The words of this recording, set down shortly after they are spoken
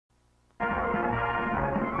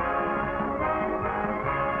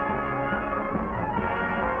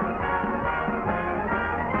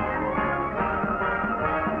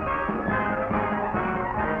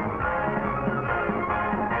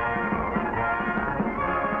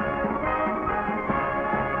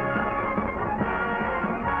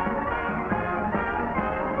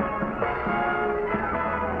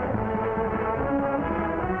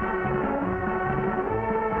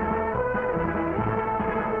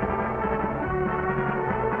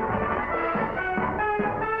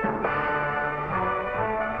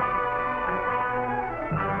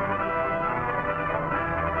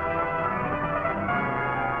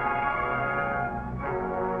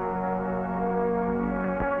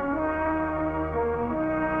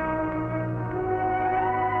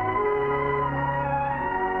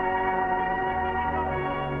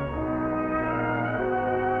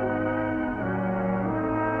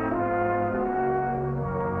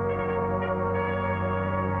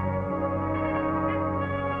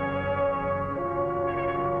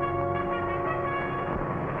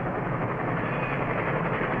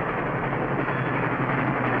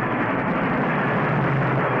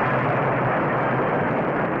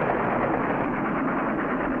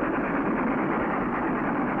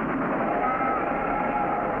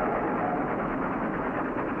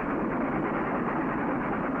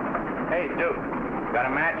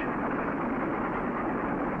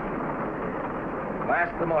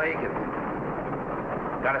Last of the Mohicans.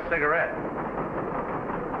 Got a cigarette?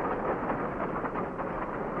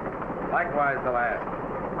 Likewise the last.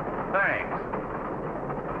 Thanks.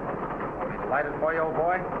 Want me to light it for you, old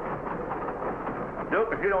boy?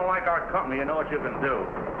 Duke, if you don't like our company, you know what you can do.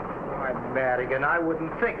 Why, Madigan, I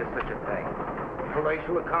wouldn't think of such a thing.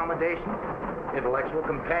 Palatial accommodation, intellectual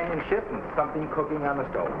companionship, and something cooking on the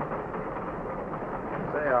stove.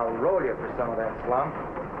 Say, I'll roll you for some of that slum.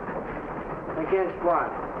 Against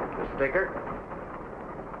what? The sticker.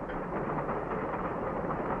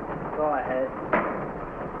 Go ahead.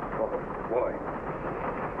 Oh, boy.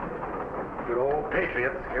 Good old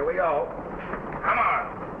patriots. Here we go. Come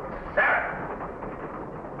on. Set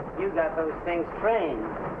it. You got those things trained.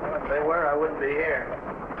 Well, if they were, I wouldn't be here.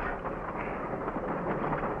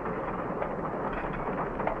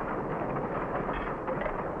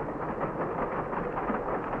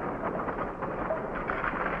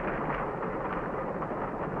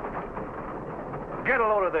 Get a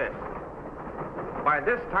load of this. By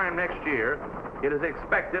this time next year, it is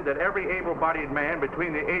expected that every able-bodied man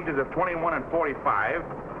between the ages of 21 and 45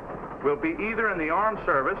 will be either in the armed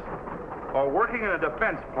service or working in a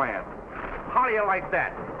defense plant. How do you like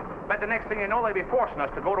that? Bet the next thing you know, they'll be forcing us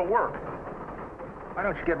to go to work. Why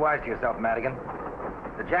don't you get wise to yourself, Madigan?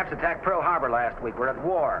 The Japs attacked Pearl Harbor last week. We're at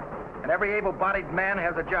war. And every able-bodied man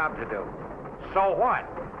has a job to do. So what?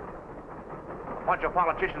 A bunch of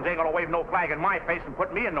politicians ain't gonna wave no flag in my face and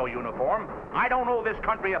put me in no uniform. I don't owe this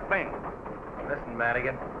country a thing. Listen,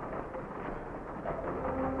 Madigan.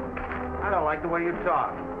 I don't like the way you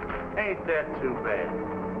talk. Ain't that too bad?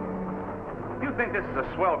 You think this is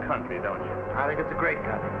a swell country, don't you? I think it's a great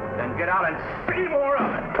country. Then get out and see more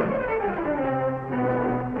of it.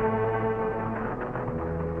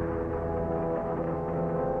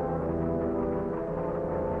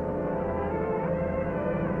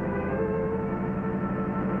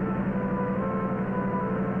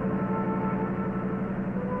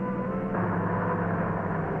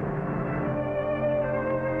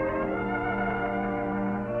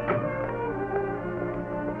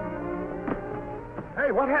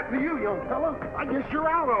 What happened to you, young fella? I guess you're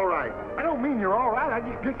out all right. I don't mean you're all right. I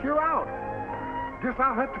just guess you're out. Guess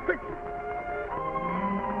I'll have to fix it.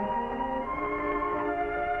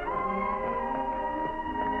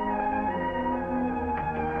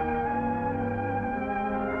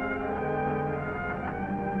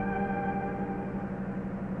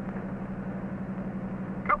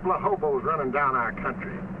 Couple of hobos running down our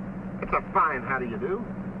country. It's a fine how do you do.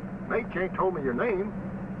 Mate, you ain't told me your name.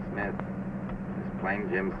 Smith. Plain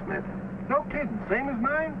Jim Smith. No kidding. Same as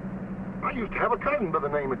mine? I used to have a cousin by the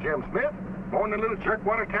name of Jim Smith. Born in a little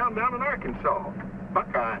jerkwater town down in Arkansas.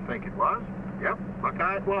 Buckeye, I think it was. Yep,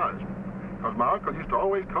 Buckeye it was. Because my uncle used to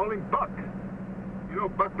always call him Buck. You know,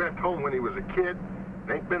 Buck left home when he was a kid.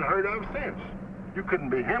 Ain't been heard of since. You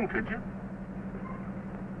couldn't be him, could you?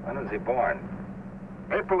 When was he born?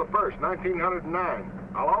 April the 1st, 1909.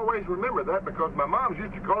 I'll always remember that because my moms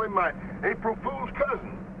used to call him my April Fool's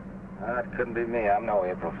cousin. It couldn't be me. I'm no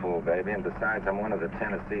April Fool, baby. And besides, I'm one of the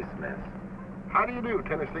Tennessee Smiths. How do you do,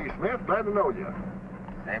 Tennessee Smith? Glad to know you.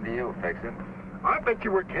 Same to you, Fixin'. I bet you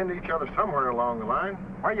were kin to each other somewhere along the line.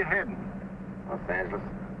 Where you heading? Los Angeles.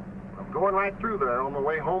 I'm going right through there on my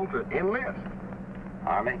way home to enlist.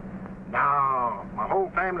 Army? No, my whole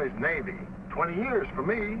family's Navy. 20 years for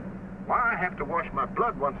me. Why, I have to wash my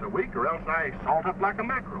blood once a week or else I salt up like a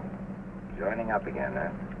mackerel. Joining up again,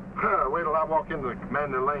 huh? Wait till I walk into the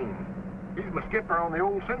Commander Lane. He's my skipper on the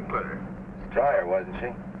old Sinclair. Destroyer, wasn't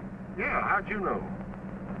she? Yeah, how'd you know?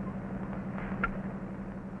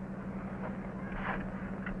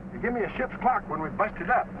 You give me a ship's clock when we busted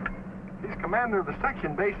up. He's commander of the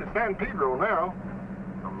section base at San Pedro now.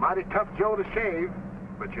 A mighty tough Joe to shave,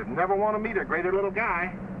 but you'd never want to meet a greater little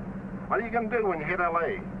guy. What are you going to do when you hit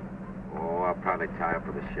L.A.? Oh, I'll probably tie up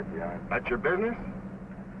with the shipyard. That's your business?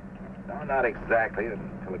 No, not exactly.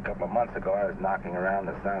 Until a couple of months ago, I was knocking around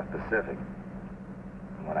the South Pacific.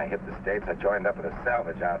 And when I hit the States, I joined up with a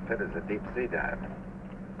salvage outfit as a deep-sea diver.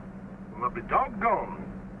 Well, I'll be doggone.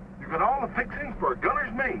 You got all the fixings for a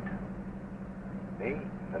gunner's mate. Me?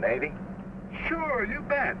 The Navy? Sure, you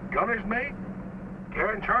bet. Gunner's mate.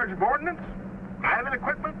 Care and charge of ordnance. Private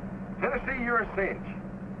equipment. Tennessee, you're a cinch.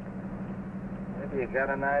 Maybe you got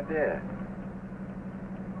an idea.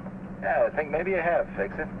 Yeah, I think maybe you have,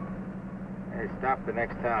 Fixer. Hey, stop the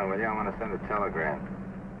next town, will you? I want to send a telegram.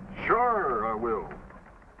 Sure, I will.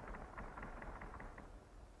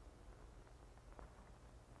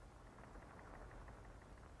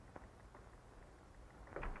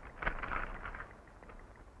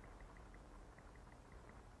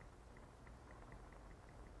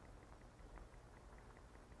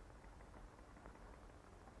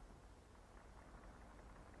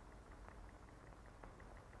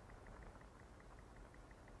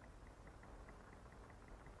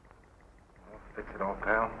 Fix it all,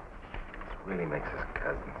 pal. This really makes us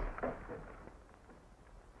cousins.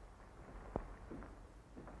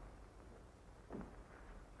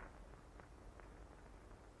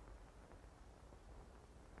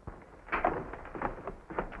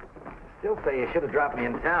 Still say you should have dropped me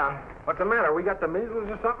in town. What's the matter? We got the measles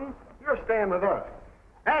or something? You're staying with us.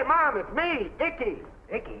 Hey, Mom, it's me, Icky.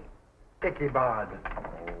 Icky. Ichabod.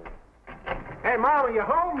 Hey, Mom, are you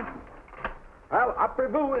home? Well,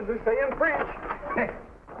 après-vous, as they say in French.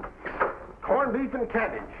 Corned beef and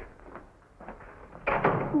cabbage.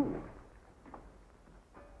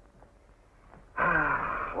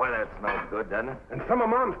 Well, that smells good, doesn't it? And some of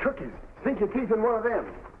Mom's cookies. Sink your teeth in one of them.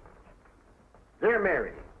 Dear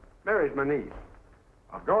Mary. Mary's my niece.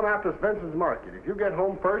 I've gone out to Spencer's Market. If you get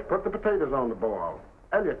home first, put the potatoes on the boil.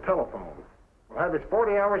 Elliot, telephone. We'll have his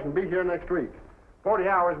 40 hours and be here next week. 40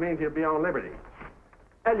 hours means he'll be on liberty.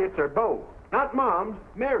 Elliot's her beau. Not Mom's,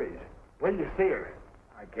 Mary's. Will you see her?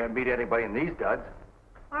 I can't beat anybody in these duds.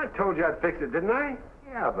 I told you I'd fix it, didn't I?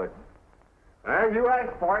 Yeah, but... Well, you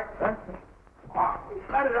asked for it. Huh? Oh,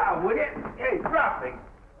 let it out, will you? Hey, drop me.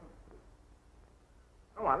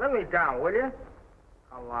 Come on, let me down, will you?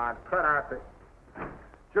 Come on, cut out the...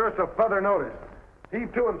 Sure, so further notice.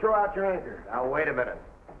 Heave to and throw out your anchor. Now, wait a minute.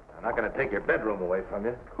 I'm not going to take your bedroom away from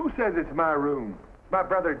you. Who says it's my room? It's my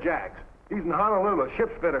brother Jack's. He's in Honolulu,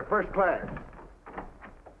 ship's fitter, first class.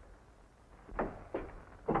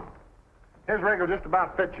 His rig will just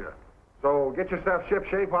about fit you. So get yourself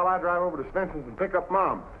shipshape while I drive over to Spencer's and pick up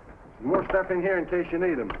Mom. Some more stuff in here in case you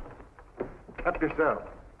need them. Help yourself.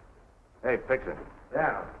 Hey, fix it.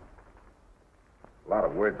 Yeah. A lot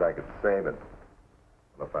of words I could say, but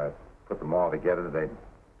if I put them all together,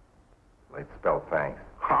 they'd spell thanks.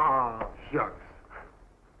 Ah, shucks.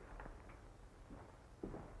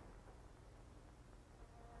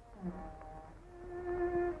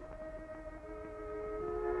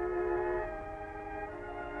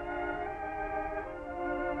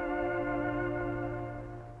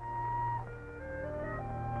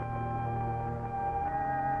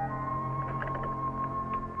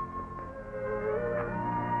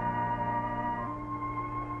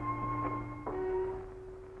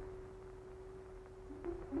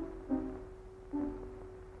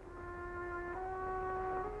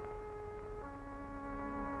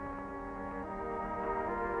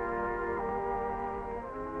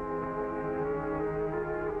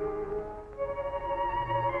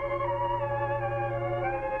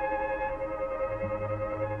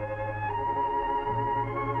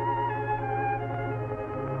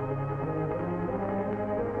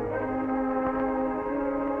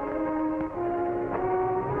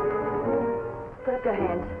 Your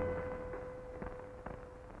hands.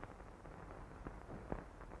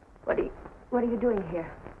 What are you doing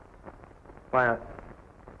here? Why,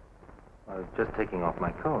 I was just taking off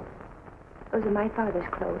my coat. Those are my father's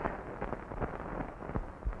clothes.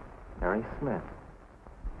 Mary Smith.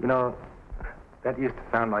 You know, that used to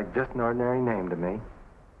sound like just an ordinary name to me.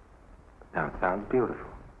 But now it sounds beautiful.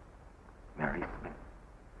 Mary Smith.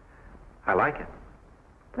 I like it.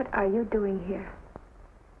 What are you doing here?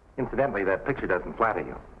 Incidentally, that picture doesn't flatter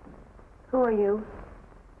you. Who are you?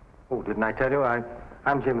 Oh, didn't I tell you?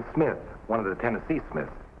 I'm Jim Smith, one of the Tennessee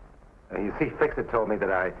Smiths. You see, Fix-It told me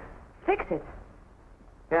that I... Fix-It?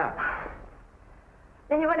 Yeah.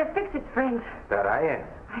 Then you're one of Fix-It's friends. That I am.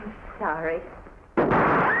 I'm sorry.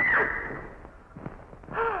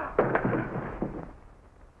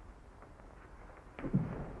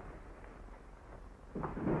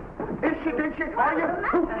 Did she? Are you?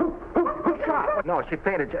 Who shot? No, she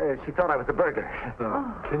fainted. She thought I was a burglar.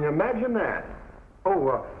 Can you imagine that?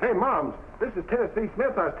 Oh, hey, Moms, this is Tennessee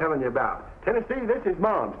Smith I was telling you about. Tennessee, this is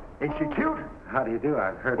Moms. Ain't she cute? How do you do?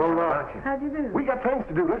 I've heard Well, about you. How do you do? We got things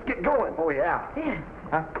to do. Let's get going. Oh, yeah. Yes.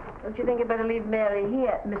 Huh? Don't you think you'd better leave Mary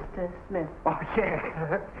here, Mr. Smith? Oh,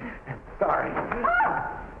 yeah. Sorry.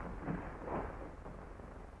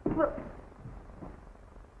 Well...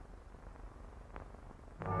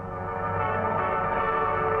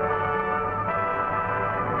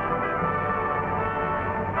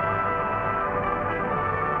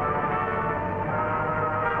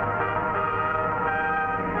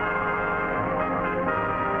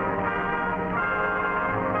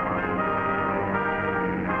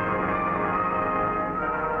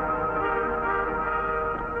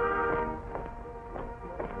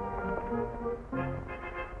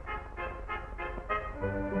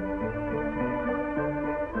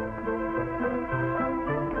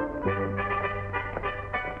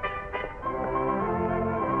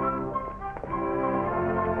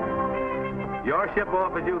 Your ship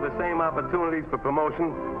offers you the same opportunities for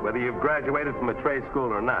promotion, whether you've graduated from a trade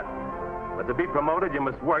school or not. But to be promoted, you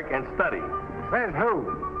must work and study. Says who?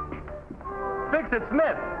 Fix-It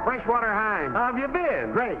Smith. Freshwater Hines. How have you been?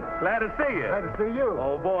 Great. Glad to see you. Glad to see you.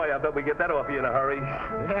 Oh, boy, I bet we get that off you in a hurry.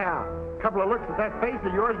 Yeah. A couple of looks at that face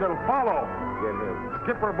of yours that'll follow.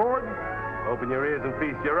 Skipper aboard? Open your ears and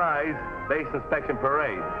feast your eyes. Base inspection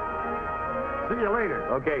parade. See you later.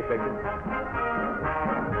 Okay, Fix-It.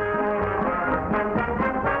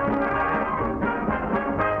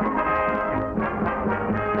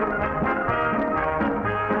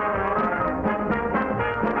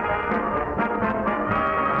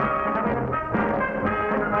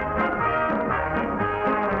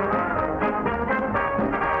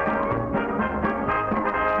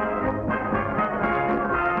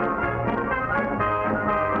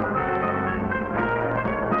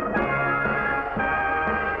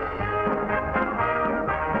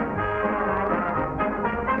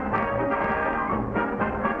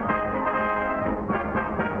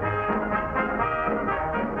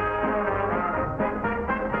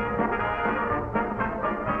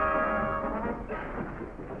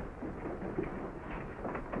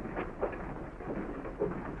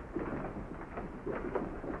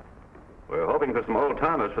 We're hoping for some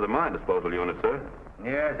old-timers for the mine disposal unit, sir.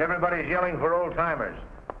 Yes, everybody's yelling for old-timers.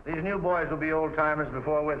 These new boys will be old-timers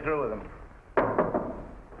before we're through with them.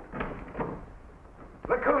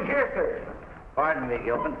 Look who's here, sir. Pardon me,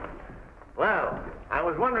 Gilpin. Well, I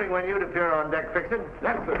was wondering when you'd appear on deck, Fix-It.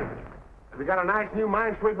 Yes, sir. Have you got a nice new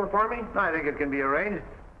Minesweeper for me? I think it can be arranged.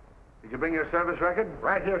 Did you bring your service record?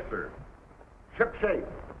 Right here, sir. Ship shape.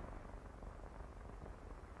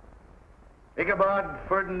 Ichabod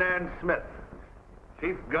Ferdinand Smith,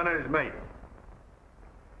 Chief Gunner's Mate.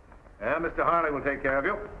 Mr. Harley will take care of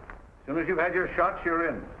you. As soon as you've had your shots, you're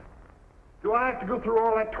in. Do I have to go through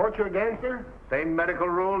all that torture again, sir? Same medical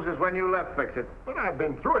rules as when you left, Fix-It. But I've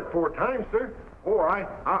been through it 4 times, sir. Oh, I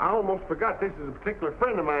almost forgot this is a particular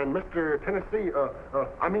friend of mine, Mr.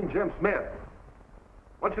 Jim Smith.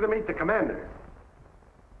 Want you to meet the commander.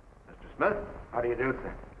 Mr. Smith, how do you do,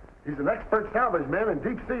 sir? He's an expert salvage man and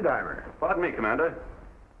deep-sea diver. Pardon me, Commander.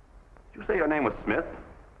 Did you say your name was Smith?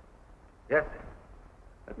 Yes, sir.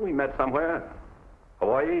 Hadn't we met somewhere?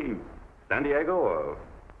 Hawaii, San Diego, or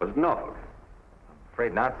was it Norfolk?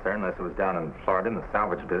 Afraid not, sir, unless it was down in Florida in the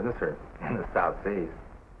salvage business or in the South Seas.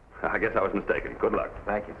 I guess I was mistaken. Good luck.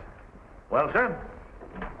 Thank you, sir. Well, sir?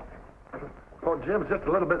 Oh, Jim's just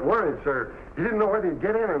a little bit worried, sir. He didn't know whether he'd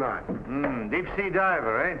get in or not. Deep-sea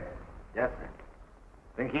diver, eh? Yes, sir.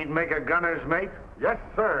 Think he'd make a gunner's mate? Yes,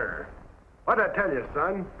 sir. What'd I tell you,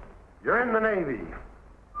 son? You're in the Navy.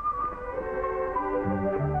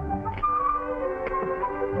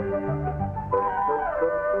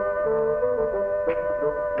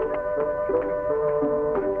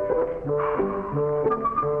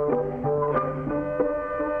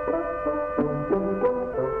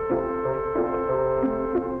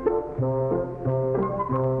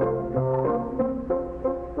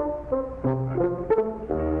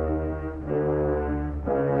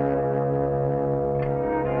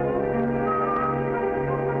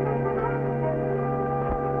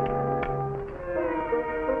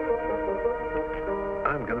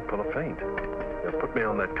 Put me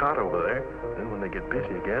on that cot over there. Then when they get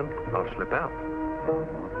busy again, I'll slip out.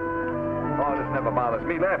 Oh, this never bothers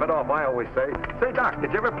me. Laugh it off, I always say. Say, Doc,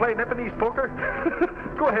 did you ever play Nipponese poker?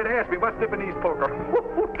 Go ahead, ask me. What's Nipponese poker?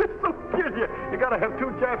 This'll kill you. You gotta have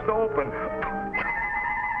 2 jabs to open.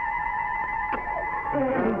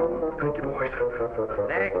 Thank you, boys.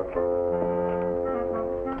 Nick.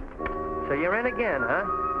 So you're in again, huh?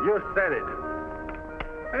 You said it.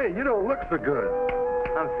 Hey, you don't look so good.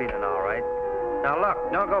 I'm feeling all right. Now,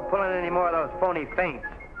 look, don't go pulling any more of those phony feints.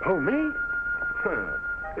 Oh, me?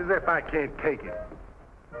 As if I can't take it.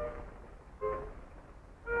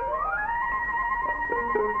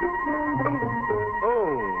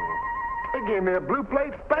 Oh, they gave me a blue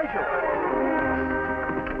plate special.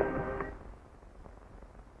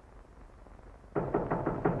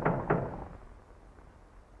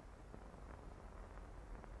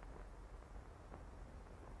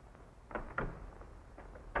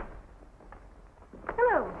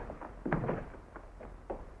 Hello.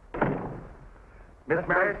 Miss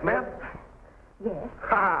Mary Smith? Yes.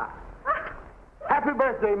 Ha! Happy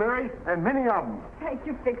birthday, Mary, and many of them. Thank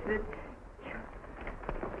you, Fix-It.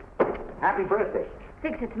 Happy birthday.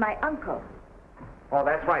 Fix-It's my uncle. Oh,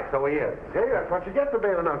 that's right, so he is. See, that's what you get for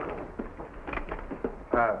being an uncle.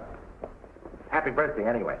 Happy birthday,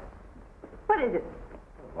 anyway. What is it?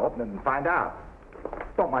 Open it and find out.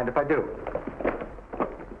 Don't mind if I do.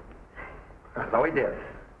 So he did.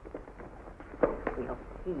 We'll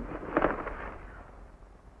see.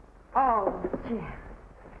 Oh, Jim.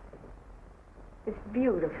 It's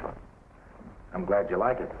beautiful. I'm glad you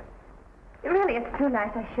like it. Really, it's too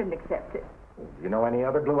nice. I shouldn't accept it. You know any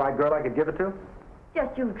other blue-eyed girl I could give it to?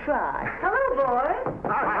 Just you try. Hello, boys.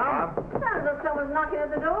 Hi, Mom. Sounds like someone's knocking at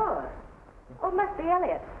the door. Oh, it must be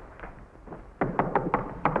Elliot.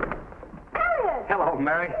 Elliot! Hello,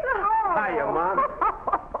 Mary. Oh. Hiya, Mom.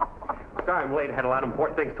 Sorry I'm late. I had a lot of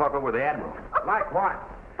important things to talk over with the Admiral. Like what?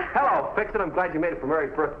 Hello, Fix It. I'm glad you made it for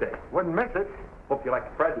Mary's birthday. Wouldn't miss it. Hope you like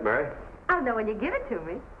the present, Mary. I'll know when you give it to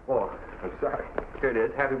me. Oh, I'm sorry. Here it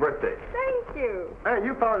is. Happy birthday. Thank you. Hey,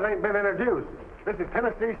 you fellas ain't been introduced. This is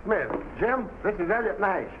Tennessee Smith. Jim, this is Elliot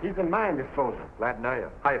Nash. He's in mine disposal. Glad to know you.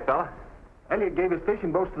 Hiya, fella. Elliot gave his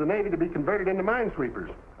fishing boats to the Navy to be converted into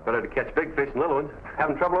minesweepers. Better to catch big fish than little ones.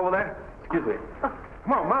 Having trouble over there? Excuse me.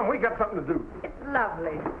 Come on, Mom, we got something to do. It's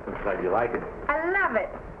lovely. I'm glad you like it. I love it.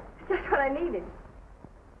 It's just what I needed.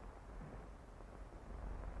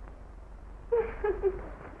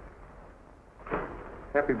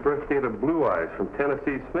 Happy birthday to Blue Eyes from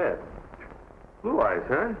Tennessee Smith. Blue Eyes,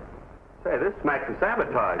 huh? Say, this smacks of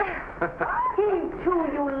sabotage. He too,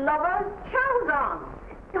 you lovers. Chow's on.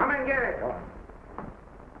 Come and get it.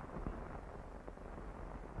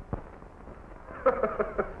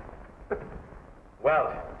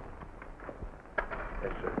 Welch.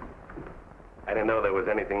 Yes, sir. I didn't know there was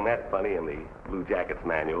anything that funny in the Blue Jackets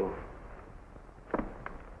manual.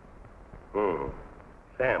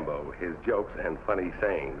 Sambo, his jokes and funny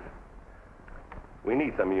sayings. We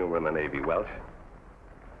need some humor in the Navy, Welch.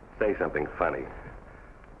 Say something funny.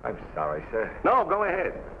 I'm sorry, sir. No, go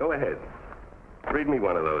ahead. Go ahead. Read me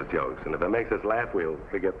one of those jokes, and if it makes us laugh, we'll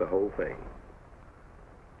forget the whole thing.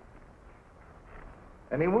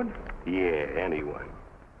 Anyone? Yeah, anyone.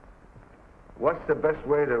 What's the best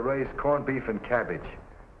way to raise corned beef and cabbage?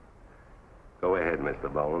 Go ahead,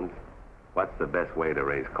 Mr. Bones. What's the best way to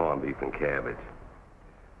raise corned beef and cabbage?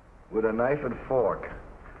 With a knife and fork.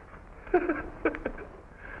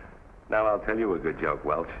 Now, I'll tell you a good joke,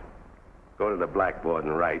 Welch. Go to the blackboard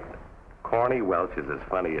and write, Corny Welch is as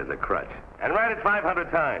funny as a crutch. And write it 500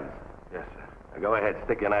 times. Yes, sir. Now, go ahead,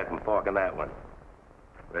 stick your knife and fork in that one.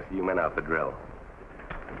 The rest of you men out for drill.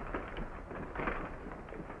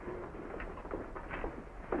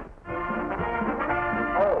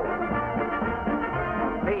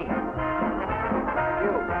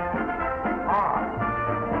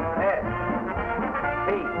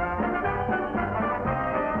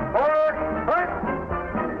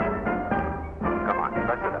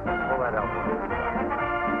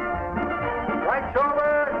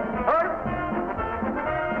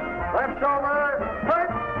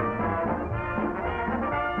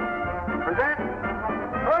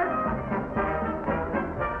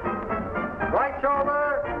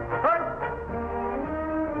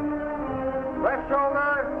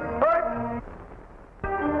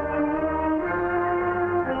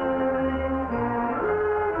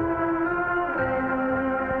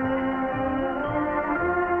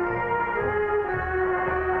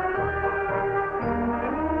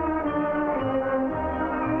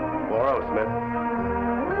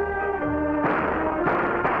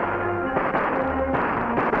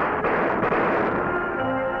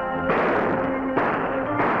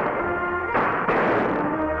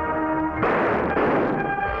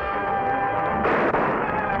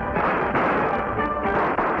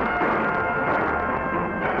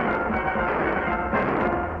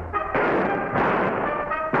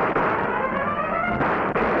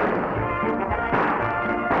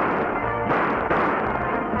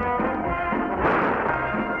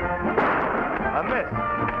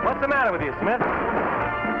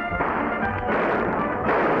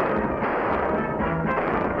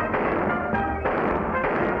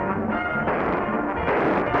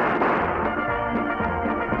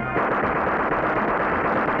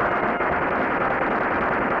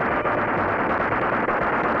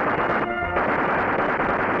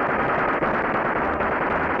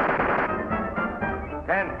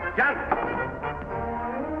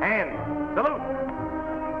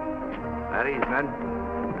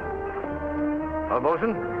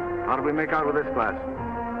 How did we make out with this class?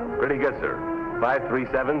 Pretty good, sir. 5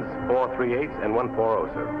 3-7s, 4 3-8s, and 1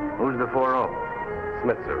 4-0, sir. Who's the 4-0?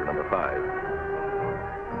 Smith, sir, number 5.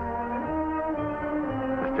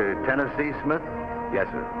 Mr. Tennessee Smith? Yes,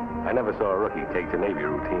 sir. I never saw a rookie take to Navy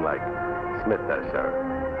routine like Smith does, sir.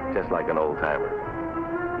 Just like an old-timer.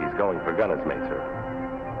 He's going for gunner's mate, sir.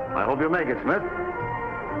 I hope you make it, Smith.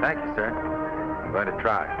 Thank you, sir. I'm going to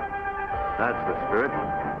try. That's the spirit.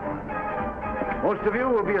 Most of you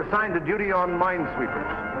will be assigned to duty on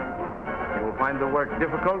minesweepers. You will find the work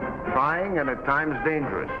difficult, trying, and at times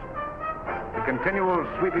dangerous. The continual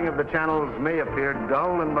sweeping of the channels may appear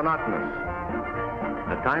dull and monotonous.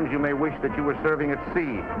 At times you may wish that you were serving at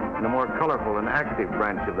sea in a more colorful and active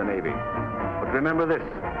branch of the Navy. But remember this,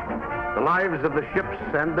 the lives of the ships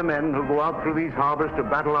and the men who go out through these harbors to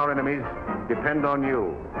battle our enemies depend on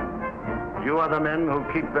you. You are the men who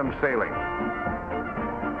keep them sailing.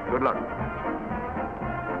 Good luck.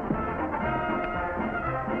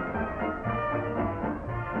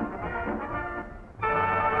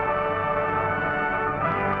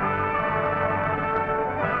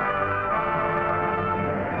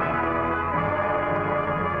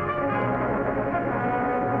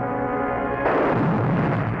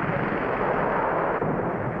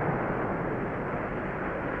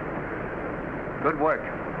 Good work.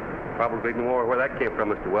 Probably knew more where that came from,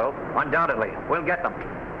 Mr. Wells. Undoubtedly. We'll get them.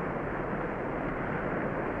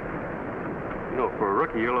 You know, for a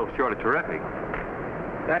rookie, you're a little short of terrific.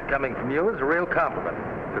 That coming from you is a real compliment.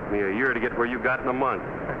 Took me a year to get where you got in a month.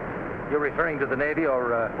 You're referring to the Navy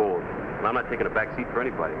or, Both. And I'm not taking a back seat for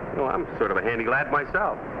anybody. You know, I'm sort of a handy lad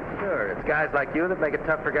myself. Sure, it's guys like you that make it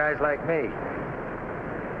tough for guys like me.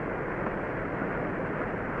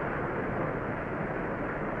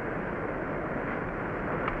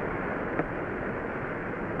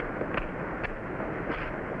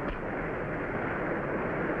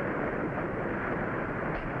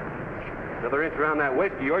 Another inch around that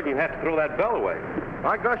waist of yours, you have to throw that bell away.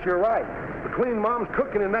 I guess you're right. Between Mom's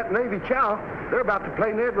cooking and that Navy chow, they're about to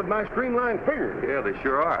play Ned with my streamlined figures. Yeah, they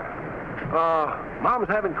sure are. Mom's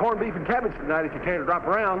having corned beef and cabbage tonight if you care to drop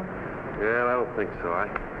around. Yeah, I don't think so.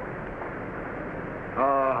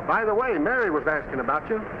 By the way, Mary was asking about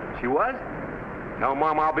you. She was? Tell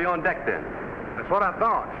Mom I'll be on deck then. That's what I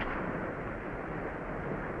thought.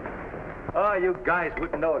 Oh, you guys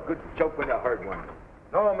wouldn't know a good joke when you heard one.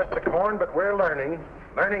 No, Mr. Corn, but we're learning.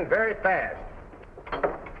 Learning very fast.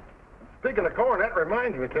 Speaking of corn, that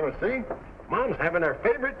reminds me, Tennessee. Mom's having her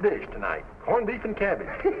favorite dish tonight, corned beef and cabbage.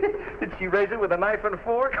 Did she raise it with a knife and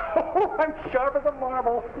fork? Oh, I'm sharp as a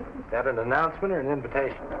marble. Is that an announcement or an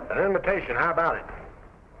invitation? An invitation, how about it?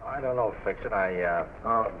 I don't know, Fix-It.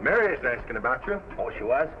 Mary's asking about you. Oh, she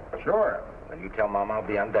was? Sure. Well, you tell Mom I'll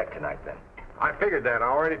be on deck tonight, then. I figured that. I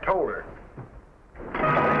already told her.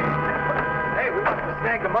 Hey, we must have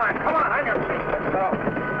snagged a mine. Come on, on your feet. Let's go.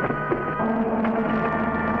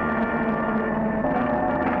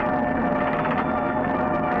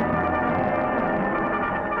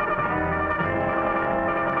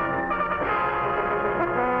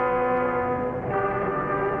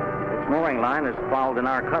 Mooring line is fouled in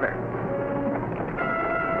our cutter.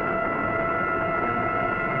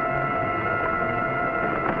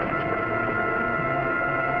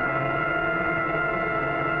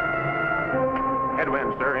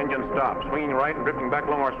 Headwind, sir. Engine stop. Swinging right and drifting back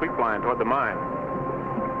along our sweep line toward the mine.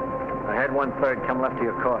 Ahead 1/3, come left of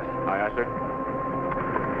your course. Aye, aye, sir.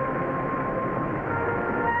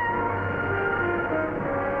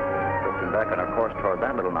 Drifting back on our course toward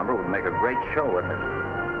that little number would make a great show, wouldn't it?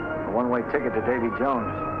 A one-way ticket to Davy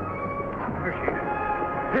Jones. Here she is.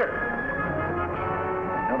 Here.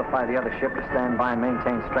 Notify the other ship to stand by and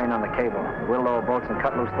maintain strain on the cable. We'll lower boats and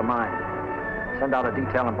cut loose the mine. Send out a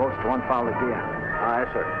detail on boats to unfoul the gear. Aye,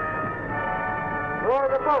 sir. Lower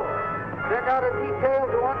the boat. Send out a detail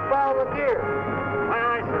to unfoul the gear.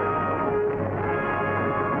 Aye, sir.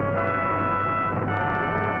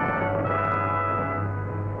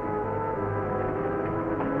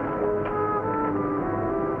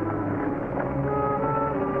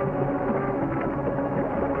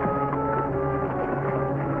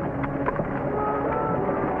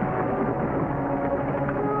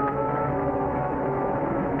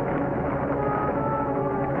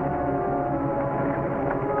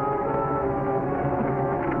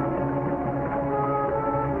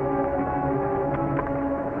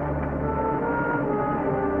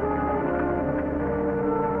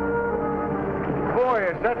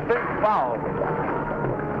 That thing foul.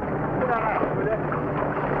 Put on out with it.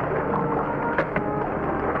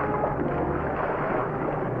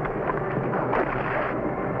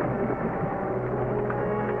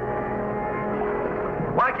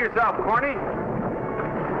 Watch yourself, Corny.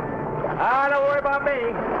 Don't worry about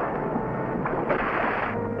me.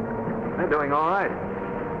 They're doing all right.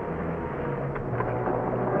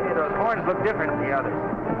 Hey, those horns look different than the others. I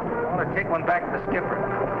want to take one back to the skipper.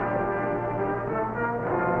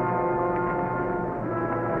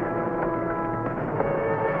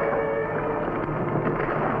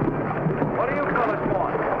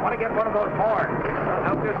 Get one of those horns.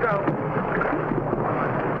 Help yourself.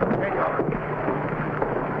 There you go.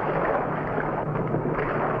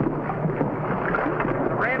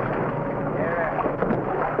 The wrench? Yeah.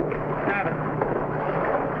 Have it.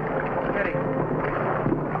 Steady.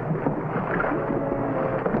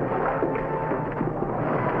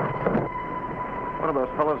 are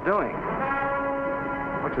those fellows doing?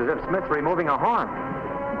 Looks as if Smith's removing a horn.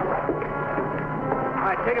 All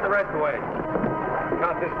right, take it the rest of the way.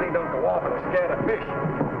 God, this thing don't go off, it'll scare the fish.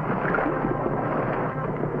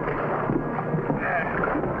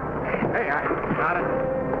 Hey, I got it.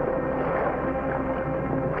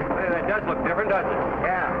 Hey, that does look different, doesn't it?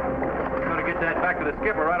 Yeah. I'm going to get that back to the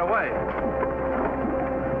skipper right away. Is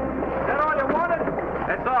that all you wanted?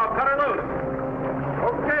 That's all. Cut her loose.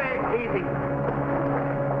 Okay, easy.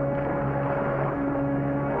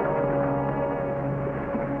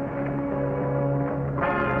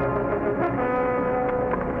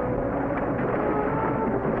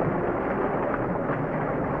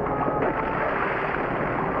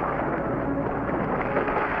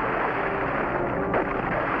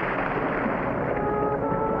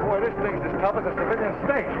 Boy, this thing's as tough as a civilian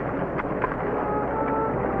snake.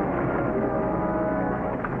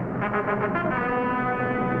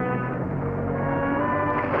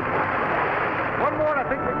 One more and I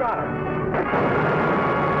think we got it.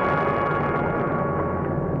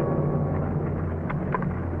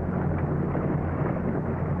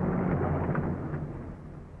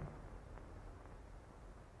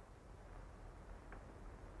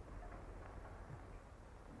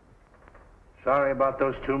 Sorry about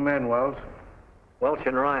those two men, Wells. Welch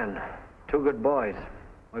and Ryan, two good boys.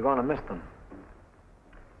 We're going to miss them.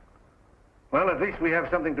 Well, at least we have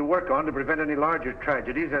something to work on to prevent any larger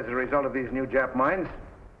tragedies as a result of these new Jap mines.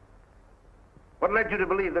 What led you to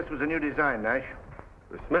believe this was a new design, Nash?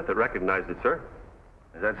 Smith had recognized it, sir.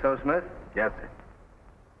 Is that so, Smith? Yes, sir.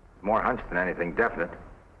 More hunch than anything definite.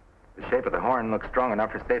 The shape of the horn looks strong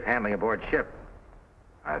enough for safe handling aboard ship.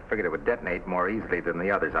 I figured it would detonate more easily than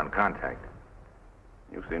the others on contact.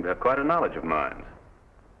 You seem to have quite a knowledge of mines.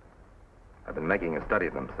 I've been making a study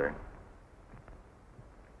of them, sir.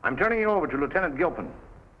 I'm turning you over to Lieutenant Gilpin.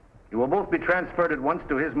 You will both be transferred at once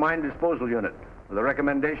to his mine disposal unit with a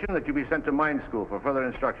recommendation that you be sent to mine school for further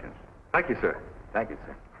instructions. Thank you, sir. Thank you,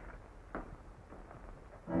 sir.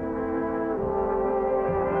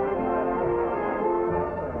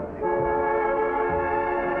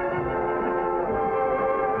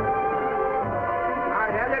 All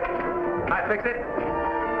right, have it. I fix it.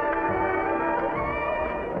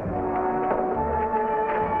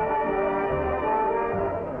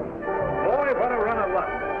 Boy, what a run of luck.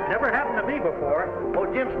 Never happened to me before. Oh,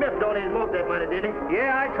 Jim Smith don't even move that money, did he?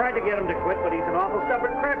 Yeah, I tried to get him to quit, but he's an awful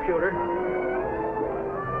stubborn crap shooter.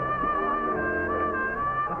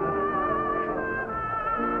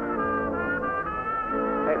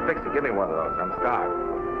 Hey, Fixie, give me one of those. I'm starved.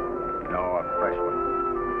 No, a fresh one.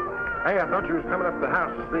 Hey, I thought you was coming up to the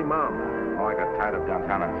house to see Mom. Oh, I got tied up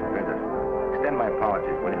downtown on some business. Extend my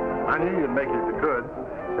apologies, will you? I knew you'd make it if you could.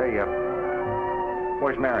 Say,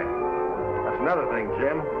 where's Mary? That's another thing,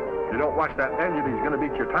 Jim. If you don't watch that engine, he's going to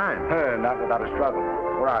beat your time. Not without a struggle.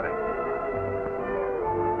 We're out of here.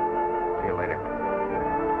 See you later.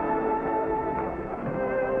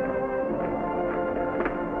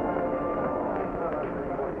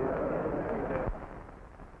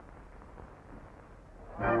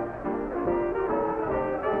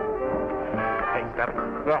 Hey, stop.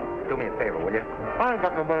 Well, do me a favor, will you? I ain't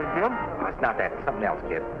got no money, Jim. Oh, it's not that. It's something else,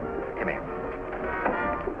 kid. Come here.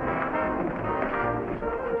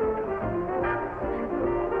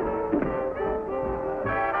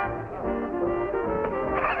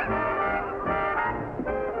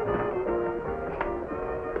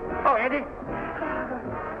 Oh, Andy?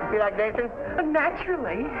 Feel like dancing?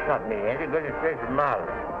 Naturally. Not me, Andy. This is Molly.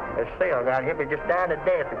 There's Sale out here, but just down to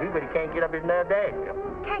dance. If he really can't get up his nerve to ask him.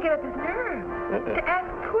 Can't get up his nerve. To ask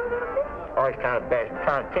poor little me. Oh, he's kind of bad,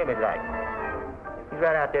 kind of timid like. He's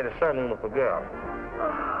right out there in the sunroom with a girl.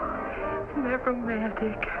 Oh, isn't that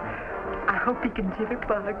romantic? I hope he can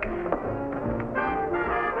jitterbug.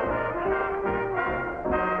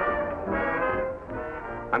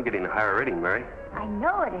 I'm getting a higher rating, Mary. I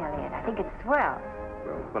know it, Elliot. I think it's swell.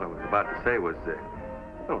 Well, what I was about to say was, I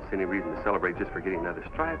don't see any reason to celebrate just for getting another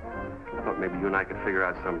stripe. I thought maybe you and I could figure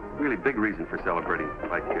out some really big reason for celebrating,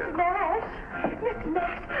 like, Nash! Mr.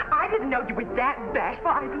 Nash, I didn't know you were that bashful.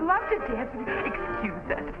 I'd love to dance with you.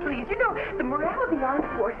 Excuse us, please. You know, the morale of the armed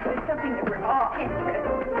forces is something that we're all interested in.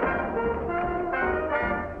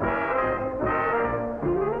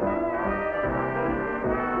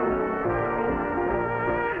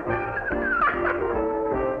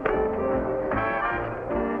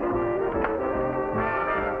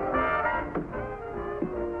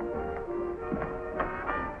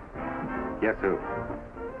 Guess who?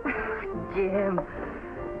 Jim.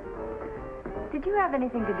 Did you have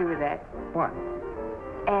anything to do with that? What?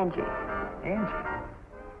 Angie. Angie?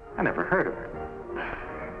 I never heard of her.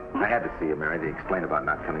 I had to see you, Mary, to explain about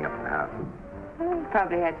not coming up to the house. Well, he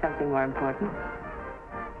probably had something more important.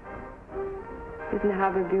 Isn't the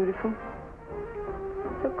harbor beautiful?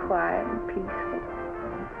 So quiet and peaceful.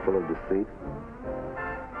 Full of deceit.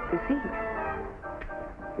 Deceit?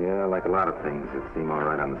 Yeah, like a lot of things that seem all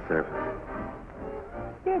right on the surface.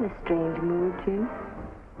 You're in a strange mood, Jim.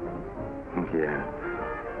 Yeah.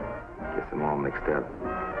 Guess I'm all mixed up.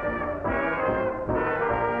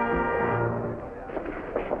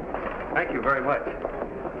 Thank you very much.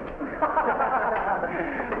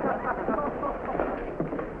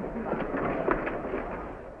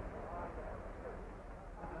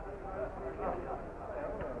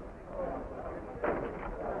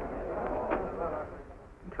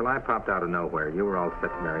 Until I popped out of nowhere, you were all set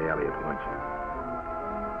to marry Elliot, weren't you?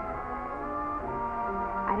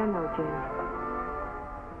 I don't know, Jim.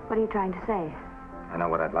 What are you trying to say? I know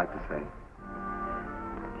what I'd like to say.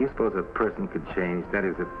 Do you suppose a person could change? That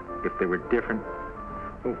is, if they were different?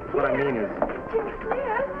 Well, what I mean is... Jim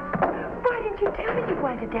Smith, why didn't you tell me you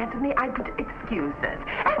wanted to dance with me? I could excuse us.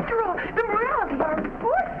 After all, the morale of the armed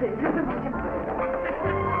forces is the most important.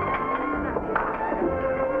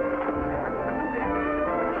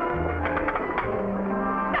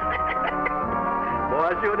 Boy,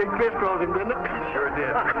 I sure did crisscross him, didn't it? Sure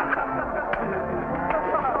did.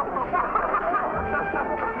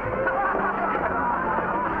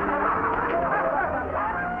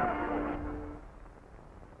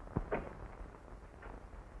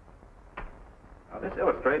 This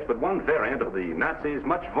illustrates but one variant of the Nazis'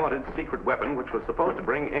 much vaunted secret weapon, which was supposed to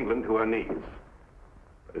bring England to her knees.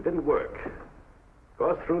 But it didn't work.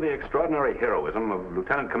 Because through the extraordinary heroism of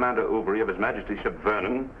Lieutenant Commander Oubry of His Majesty's ship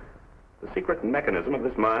Vernon, the secret mechanism of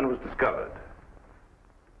this mine was discovered.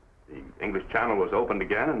 The English Channel was opened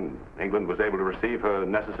again, and England was able to receive her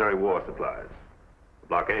necessary war supplies. The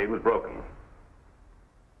blockade was broken.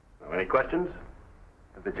 Now, any questions?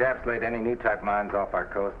 Have the Japs laid any new type mines off our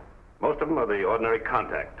coast? Most of them are the ordinary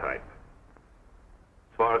contact type.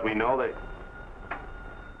 As far as we know, they...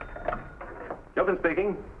 Gilpin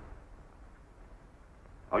speaking.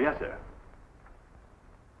 Oh, yes, sir.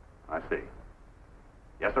 I see.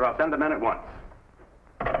 Yes, sir, I'll send the men at once.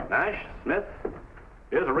 Nash, Smith,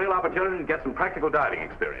 here's a real opportunity to get some practical diving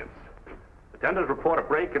experience. The tenders report a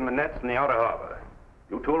break in the nets in the outer harbor.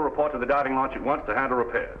 You two will report to the diving launch at once to handle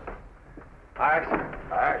repairs. Aye, sir.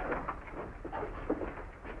 Aye, sir.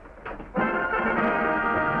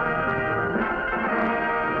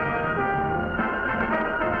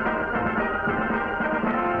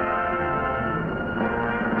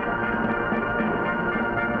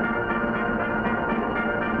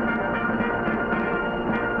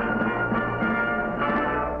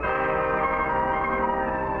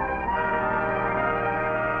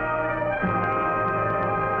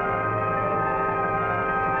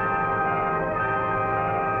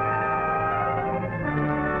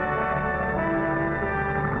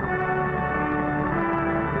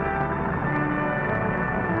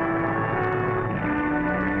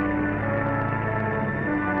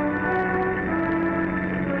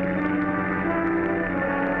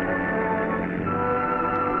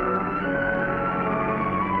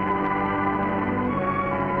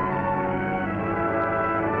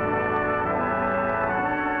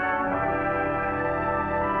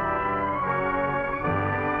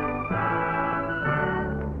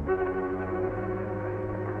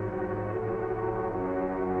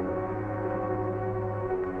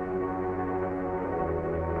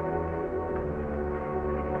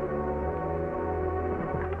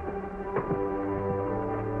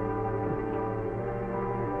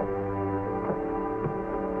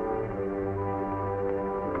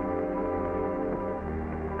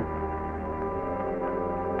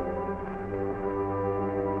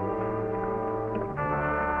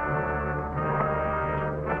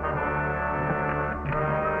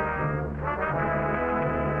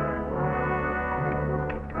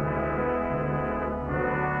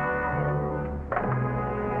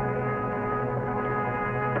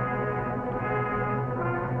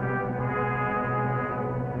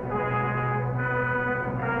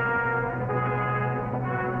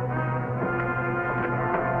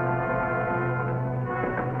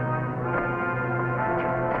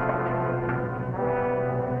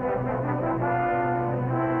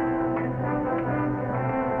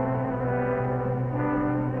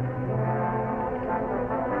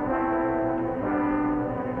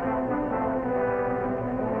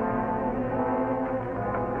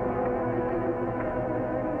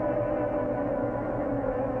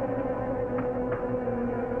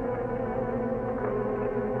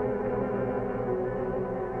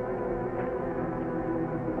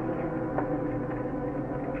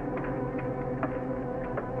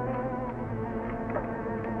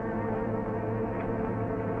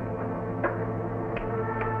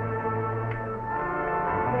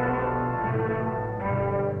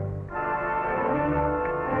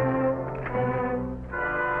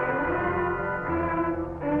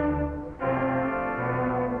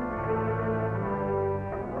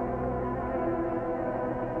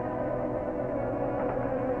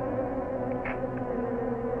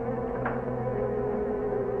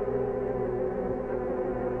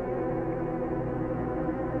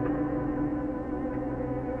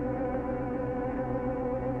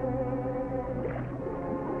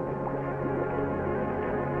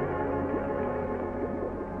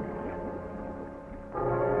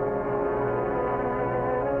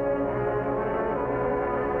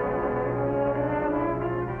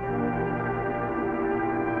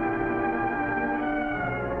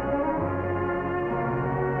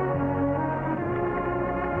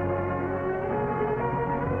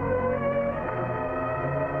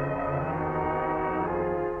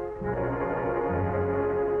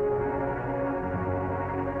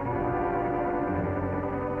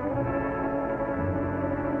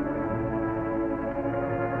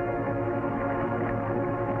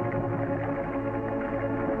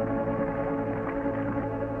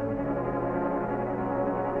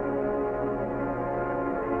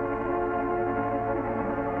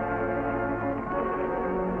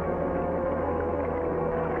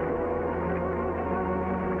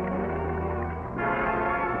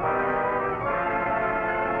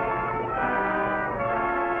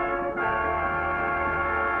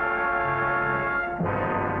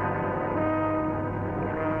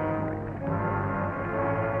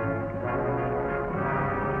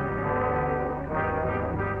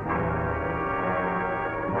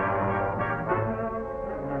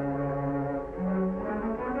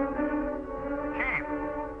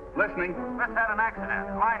 listening. Smith's had an accident.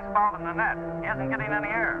 His line's fouled in the net. He isn't getting any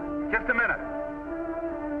air. Just a minute.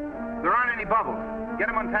 There aren't any bubbles. Get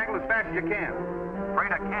him untangled as fast as you can.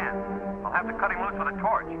 Afraid I can't. I'll have to cut him loose with a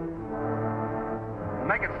torch.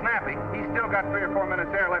 Make it snappy. He's still got 3 or 4 minutes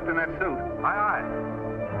air left in that suit. Aye, aye.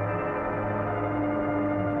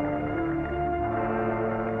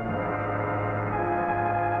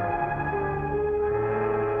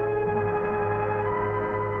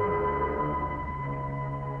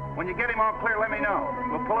 When you get him all clear, let me know.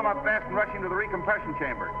 We'll pull him up fast and rush him to the recompression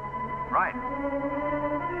chamber. Right.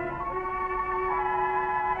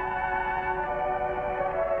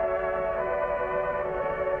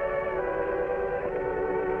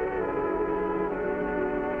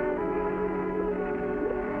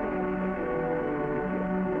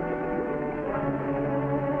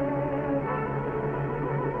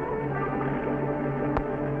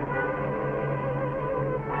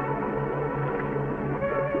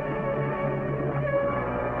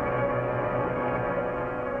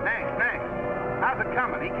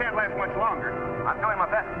 He can't last much longer. I'm doing my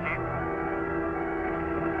best, Chief.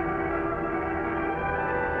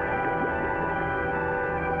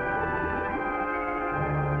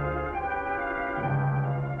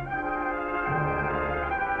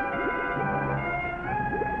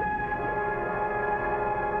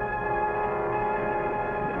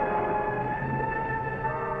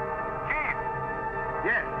 Chief!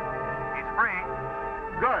 Yes. He's free.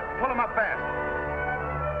 Good. Pull him up fast.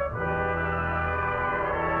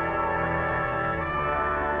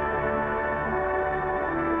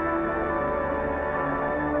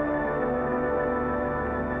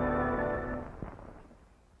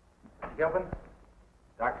 Gilpin,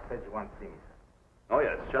 doctor said you want to see me, sir. Oh,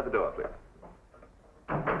 yes. Shut the door, please.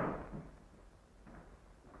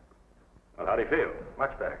 Well, how do you feel?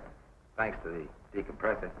 Much better. Thanks to the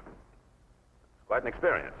decompressor. It's quite an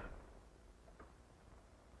experience.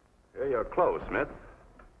 Here are your clothes, Smith.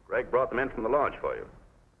 Greg brought them in from the lodge for you.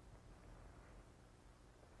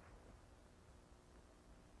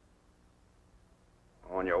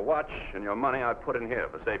 On your watch and your money I put in here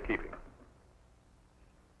for safekeeping.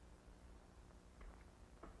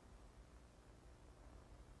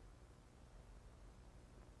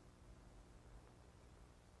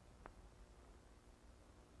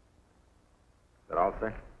 Is that all,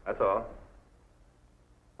 sir? That's all.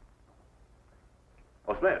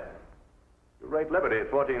 Oh, Smith, you rate Liberty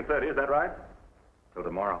at 14:30, is that right? Till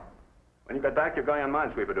tomorrow. When you get back, you're going on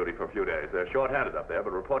Minesweeper duty for a few days. They're short-handed up there,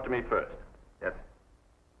 but report to me first. Yes, sir.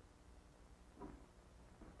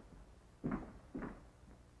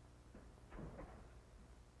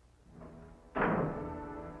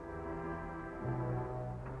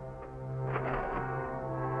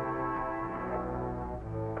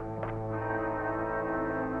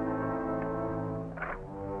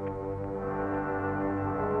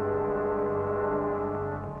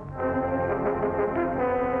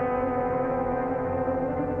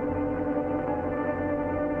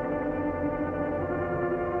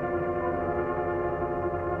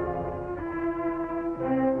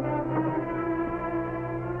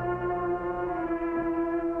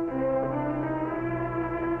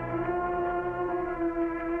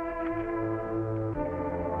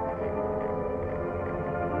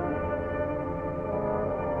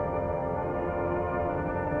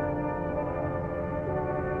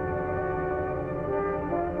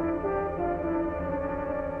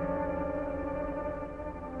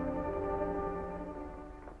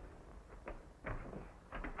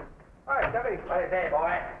 Stubby. What is that,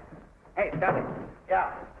 boy? Hey, Stubby.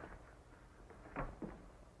 Yeah.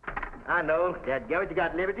 I know. Dadgummit, you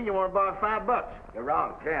got liberty. You want to borrow $5. You're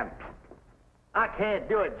wrong, Jim. I can't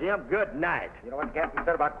do it, Jim. Good night. You know what the captain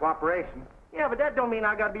said about cooperation? Yeah, but that don't mean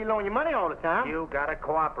I got to be loaning you money all the time. You gotta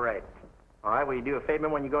cooperate. All right, will you do a favor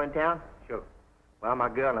when you go in town? Sure. Well, my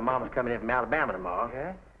girl and her mama's coming in from Alabama tomorrow.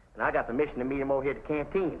 Yeah? And I got permission to meet them over here at the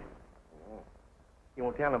canteen. Oh. You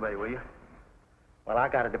won't tell nobody, will you? Well, I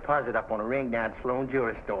got a deposit up on a ring down at Sloan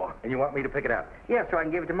Jewelry Store. And you want me to pick it up? Yeah, so I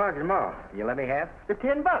can give it to Marjorie tomorrow. You let me have? The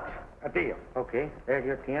 $10. A deal. Okay, there's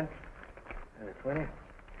your 10. There's 20.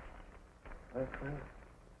 There's 20.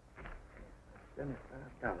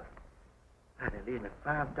 $75. I'd have leaving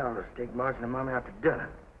 $5 to take Marjorie and Mama out to dinner.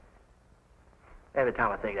 Every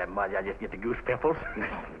time I think of that, Marjorie, I just get the goose pimples.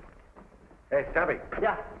 Hey, Stubby.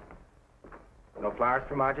 Yeah. No flowers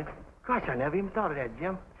for Margie? Gosh, I never even thought of that,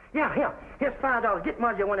 Jim. Yeah, here. Here's $5. Get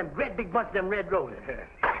Marjorie one of them great big bunch of them red roses.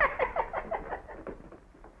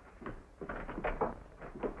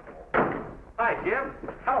 Hi, Jim.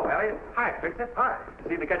 Hello, Elliot. Hi, Fixit. Hi.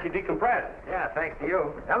 See to catch you decompressed. Yeah, thanks to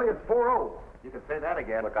you. Elliot's 4-0. You can say that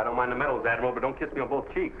again. Look, I don't mind the medals, Admiral, but don't kiss me on both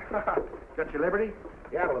cheeks. Got your liberty?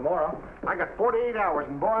 Yeah, well, tomorrow. I got 48 hours,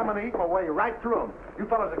 and boy, I'm going to eat my way right through them. You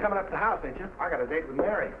fellas are coming up to the house, ain't you? I got a date with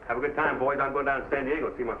Mary. Have a good time, boys. I'm going down to San Diego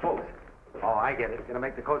to see my folks. Oh, I get it. Gonna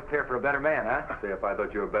make the coast care for a better man, huh? Say, if I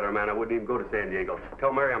thought you were a better man, I wouldn't even go to San Diego.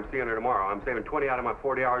 Tell Mary I'm seeing her tomorrow. I'm saving 20 out of my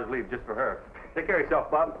 40 hours leave just for her. Take care of yourself,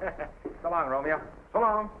 Bob. So long, Romeo. So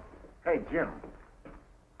long. Hey, Jim.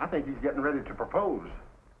 I think he's getting ready to propose.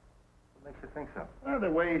 What makes you think so? Well, the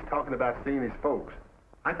way he's talking about seeing his folks.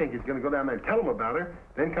 I think he's going to go down there and tell them about her,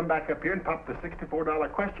 then come back up here and pop the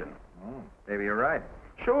 $64 question. Maybe you're right.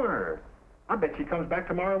 Sure. I bet she comes back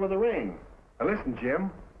tomorrow with a ring. Now, listen, Jim.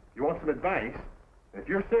 You want some advice? If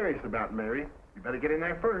you're serious about Mary, you better get in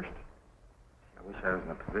there first. I wish I was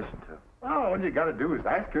in a position to. Well, all you got to do is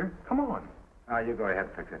ask her. Come on. Oh, you go ahead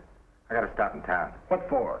and fix it. I gotta stop in town. What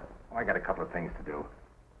for? Oh, I got a couple of things to do.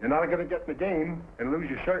 You're not going to get in the game and lose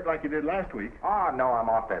your shirt like you did last week. Oh, no, I'm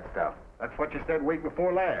off that stuff. That's what you said week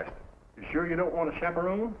before last. You sure you don't want a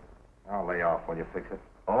chaperone? I'll lay off. Will you fix it?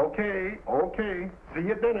 Okay, okay. See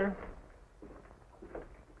you at dinner.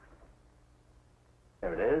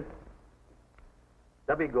 There it is.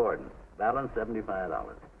 W. Gordon, balance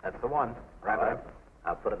 $75. That's the one. All right.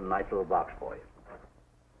 I'll put it in a nice little box for you.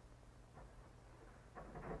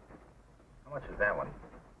 How much is that one?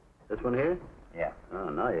 This one here? Yeah. Oh,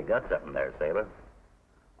 now you got something there, sailor.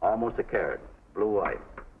 Almost a carat, blue-white.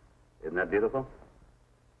 Isn't that beautiful?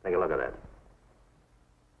 Take a look at that.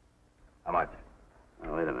 How much?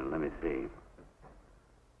 Oh, wait a minute, let me see.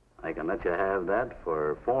 I can let you have that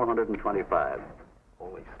for $425.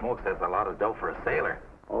 Holy smokes, that's a lot of dough for a sailor.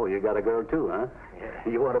 Oh, you got a girl too, huh?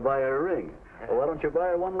 Yeah. You want to buy her a ring? Well, why don't you buy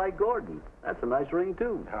her one like Gordon? That's a nice ring,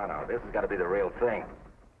 too. No, this has got to be the real thing.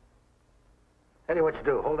 Tell you what you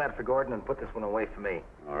do. Hold that for Gordon and put this one away for me.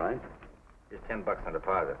 All right. Here's $10 on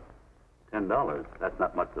deposit. $10? That's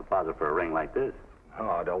not much deposit for a ring like this.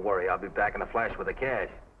 Oh, don't worry. I'll be back in a flash with the cash.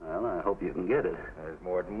 Well, I hope you can get it. There's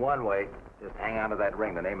more than one way. Just hang on to that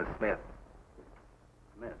ring. The name is Smith.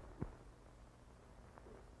 Smith.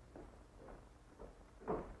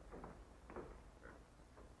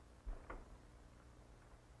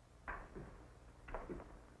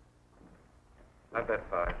 Not that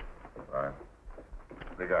five. Five.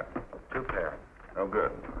 They got 2 pair. no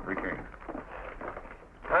good. 3 kings.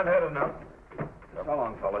 I've had enough. So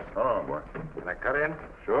long, fellas. Hold on, boy. Can I cut in?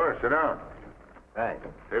 Sure, sit down. Thanks.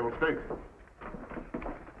 Table stakes.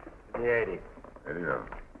 The 80. $80.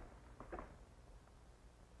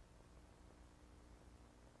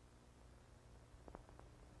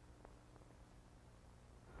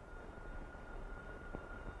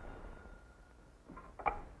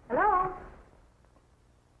 Hello?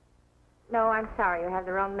 No, I'm sorry. You have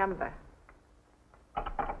the wrong number.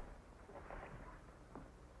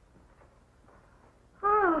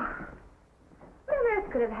 Oh. What on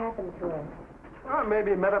earth could have happened to him? Well,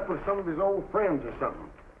 maybe he met up with some of his old friends or something.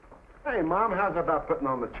 Hey, Mom, how's about putting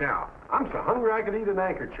on the chow? I'm so hungry I could eat an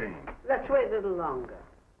anchor chain. Let's wait a little longer.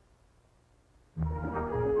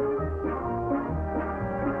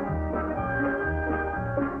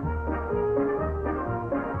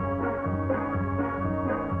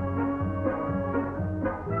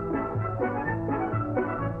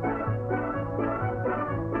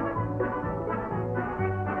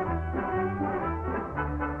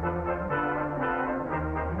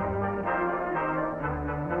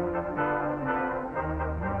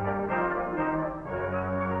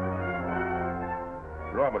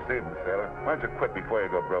 You're almost evening, sailor. Why don't you quit before you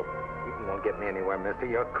go broke? You won't get me anywhere, mister.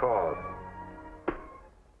 Your call.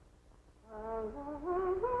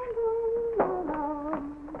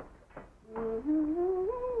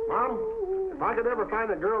 Mom, if I could ever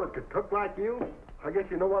find a girl that could cook like you, I guess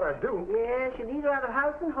you know what I'd do. Yes, you need her out of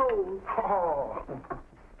house and home. Oh.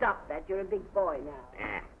 Stop that. You're a big boy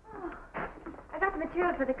now. Oh, I got the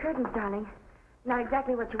material for the curtains, darling. Not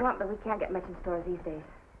exactly what you want, but we can't get much in stores these days.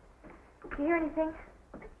 Did you hear anything?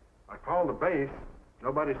 I called the base.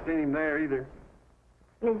 Nobody's seen him there either.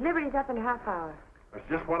 And his liberty's up in a half hour. That's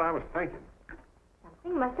just what I was thinking.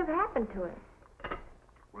 Something must have happened to him.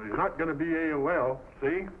 Well, he's not going to be AOL,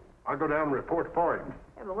 see? I'll go down and report for him.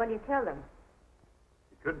 Yeah, but what do you tell them?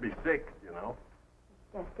 He could be sick, you know.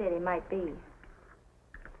 Just it, he might be.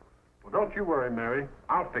 Well, don't you worry, Mary.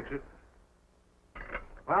 I'll fix it.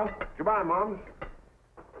 Well, goodbye, Moms.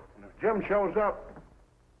 And if Jim shows up,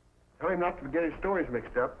 tell him not to get his stories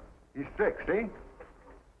mixed up. He's sick, see?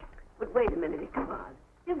 But wait a minute, come on.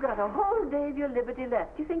 You've got a whole day of your liberty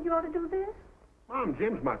left. You think you ought to do this? Mom,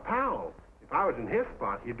 Jim's my pal. If I was in his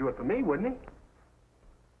spot, he'd do it for me, wouldn't he?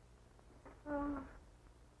 Oh.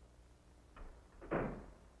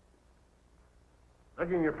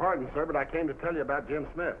 Begging your pardon, sir, but I came to tell you about Jim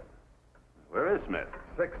Smith. Where is Smith?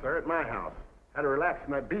 Sick, sir, at my house. Had a relapse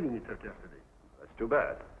from that beating he took yesterday. That's too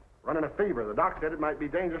bad. Running a fever. The doc said it might be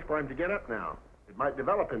dangerous for him to get up now. It might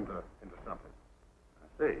develop into something. I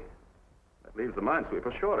see. That leaves the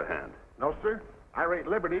Minesweeper short of hand. No, sir. I rate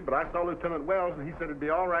Liberty, but I saw Lieutenant Wells, and he said it'd be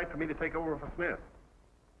all right for me to take over for Smith.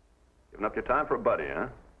 Giving up your time for a buddy, huh?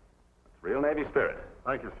 That's real Navy spirit.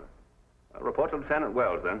 Thank you, sir. I'll report to Lieutenant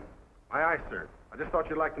Wells, then. Aye, aye, sir. I just thought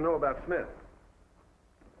you'd like to know about Smith.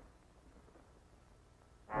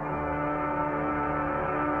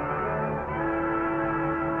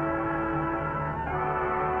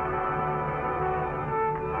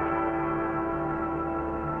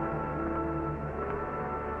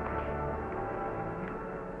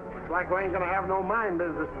 Looks like we ain't gonna have no mine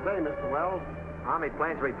business today, Mr. Wells. Army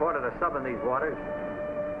planes reported a sub in these waters.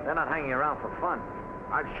 They're not hanging around for fun.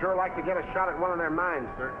 I'd sure like to get a shot at one of their mines,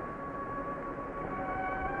 sir.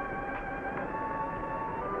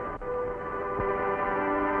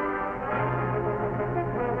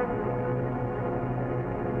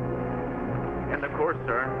 In the course,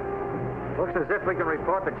 sir. Looks as if we can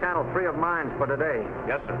report the channel free of mines for today.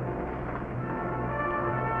 Yes, sir.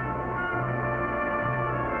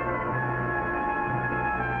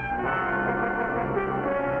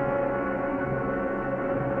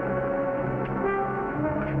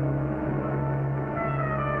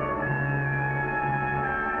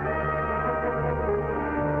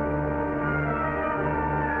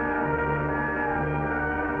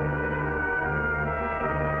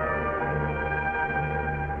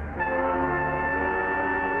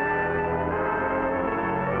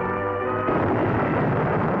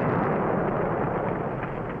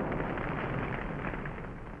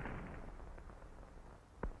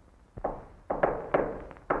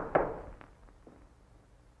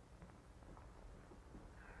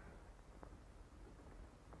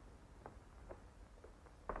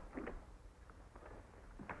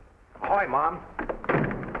 Ahoy, Mom.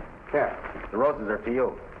 Here, the roses are for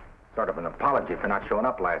you. Sort of an apology for not showing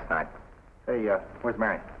up last night. Hey, where's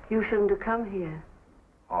Mary? You shouldn't have come here.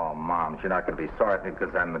 Oh, Mom, you're not going to be sorry at me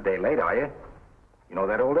because I'm a day late, are you? You know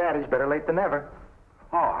that old adage, better late than never.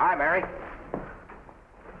 Oh, hi, Mary.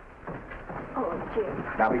 Oh, Jim.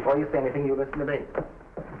 Now, before you say anything, you listen to me.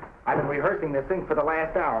 I've been rehearsing this thing for the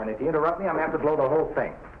last hour, and if you interrupt me, I'm going to have to blow the whole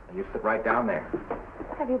thing. And you sit right down there.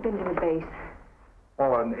 Have you been to the base?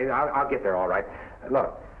 Oh, and I'll get there all right.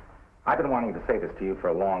 Look, I've been wanting to say this to you for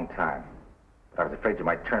a long time. But I was afraid you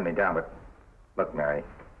might turn me down, but look, Mary,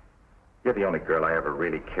 you're the only girl I ever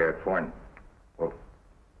really cared for, and, well,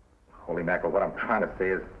 holy mackerel, what I'm trying to say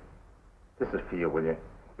is, this is for you, will you?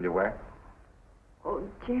 Will you wear? Oh,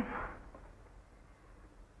 Jim.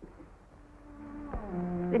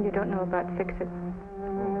 Then you don't know about Fix-It.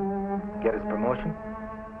 Get his promotion?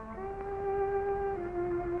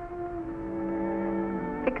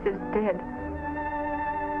 Fix-It's dead.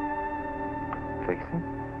 Fix-It?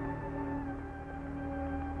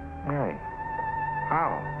 Mary,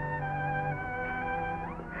 how?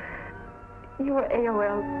 You were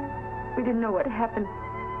AOL. We didn't know what happened.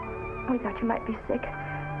 We thought you might be sick.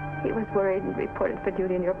 He was worried and reported for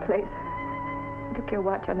duty in your place. He took your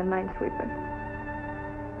watch on the Minesweeper.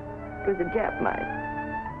 It was a Jap mine.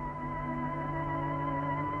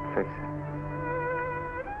 Fix-It.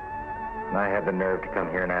 And I had the nerve to come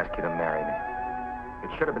here and ask you to marry me.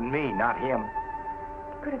 It should have been me, not him.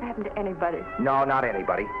 It could have happened to anybody. No, not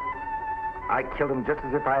anybody. I killed him just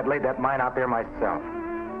as if I had laid that mine out there myself.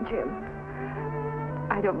 Jim,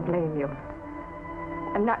 I don't blame you.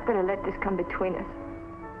 I'm not going to let this come between us.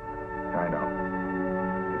 I know.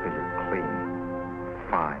 Because you're clean,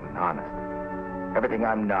 fine, honest. Everything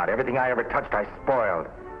I'm not, everything I ever touched, I spoiled.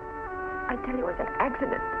 I tell you, it was an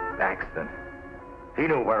accident. Accident. He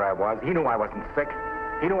knew where I was. He knew I wasn't sick.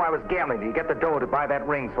 He knew I was gambling to get the dough to buy that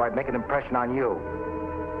ring so I'd make an impression on you.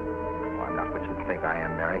 Oh, I'm not what you think I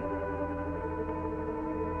am, Mary.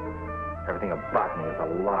 Everything about me is a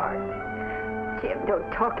lie. Jim, don't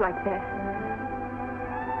talk like that.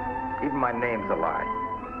 Even my name's a lie.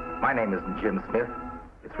 My name isn't Jim Smith.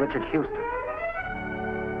 It's Richard Houston.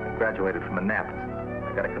 I graduated from Annapolis.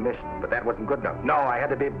 I got a commission, but that wasn't good enough. No, I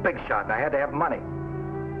had to be a big shot, and I had to have money.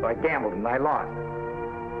 So I gambled, and I lost.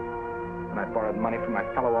 And I borrowed money from my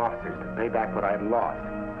fellow officers to pay back what I had lost.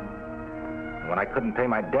 And when I couldn't pay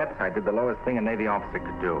my debts, I did the lowest thing a Navy officer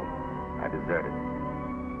could do. I deserted.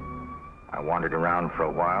 I wandered around for a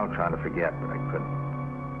while trying to forget, but I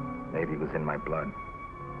couldn't. Navy was in my blood.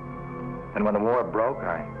 And when the war broke,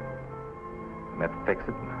 I met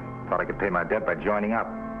Fix-It. Thought I could pay my debt by joining up.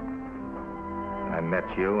 And I met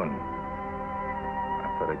you, and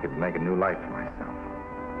I thought I could make a new life for myself.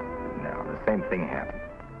 Well, the same thing happened.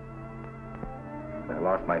 I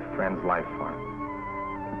lost my friend's life for him.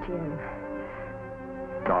 Jim.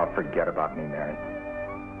 Oh, forget about me, Mary.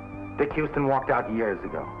 Dick Houston walked out years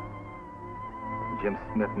ago. Jim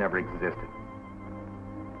Smith never existed.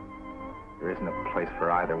 There isn't a place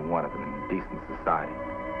for either one of them in decent society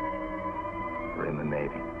or in the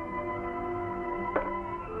Navy.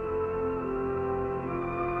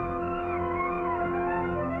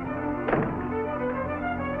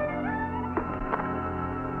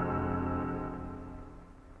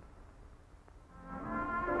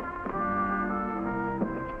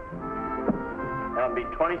 That'll be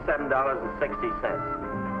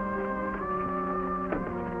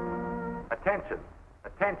 $27.60. Attention.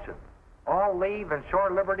 Attention. All leave and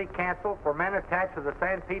shore liberty cancel for men attached to the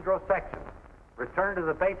San Pedro section. Return to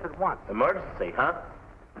the base at once. Emergency, huh?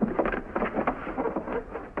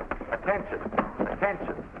 Attention.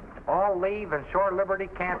 Attention. All leave and shore liberty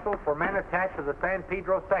cancel for men attached to the San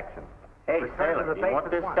Pedro section. Hey, Return to sailor, the do you base want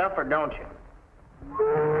at this once. stuff or don't you?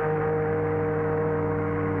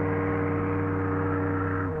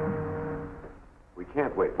 We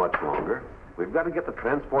can't wait much longer. We've got to get the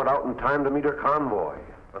transport out in time to meet her convoy.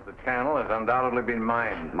 But the channel has undoubtedly been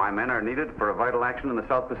mined. My men are needed for a vital action in the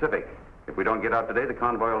South Pacific. If we don't get out today, the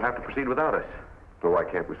convoy will have to proceed without us. So why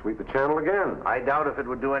can't we sweep the channel again? I doubt if it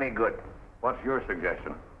would do any good. What's your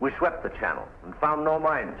suggestion? We swept the channel and found no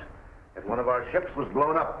mines. If one of our ships was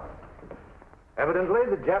blown up. Evidently,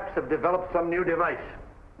 the Japs have developed some new device.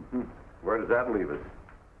 Where does that leave us?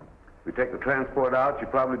 If we take the transport out,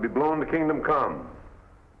 you'd probably be blown to Kingdom Come.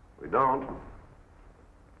 We don't.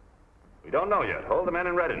 We don't know yet. Hold the men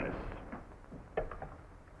in readiness.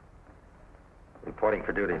 Reporting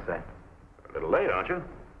for duty, sir. A little late, aren't you?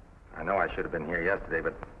 I know I should have been here yesterday,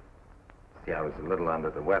 but see, I was a little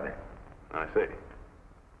under the weather. I see.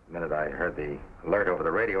 The minute I heard the alert over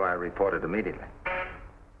the radio, I reported immediately.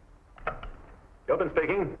 Gilpin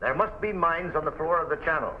speaking. There must be mines on the floor of the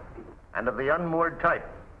channel, and of the unmoored type.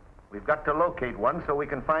 We've got to locate one so we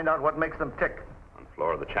can find out what makes them tick. On the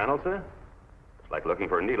floor of the channel, sir? It's like looking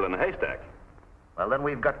for a needle in a haystack. Well, then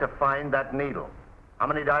we've got to find that needle. How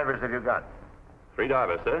many divers have you got? 3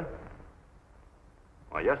 divers, sir.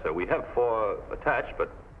 Why, yes, sir. We have 4 attached, but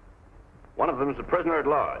one of them is a prisoner at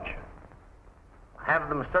large. Have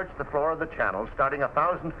them search the floor of the channel, starting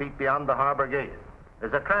 1,000 feet beyond the harbor gate.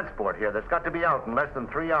 There's a transport here that's got to be out in less than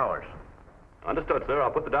 3 hours. Understood, sir.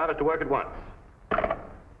 I'll put the divers to work at once.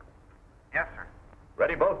 Yes, sir.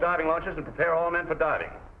 Ready both diving launches and prepare all men for diving.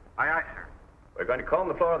 Aye, aye, sir. We're going to comb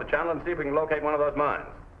the floor of the channel and see if we can locate one of those mines.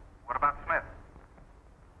 What about Smith?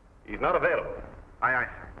 He's not available. Aye, aye,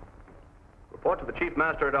 sir. Report to the Chief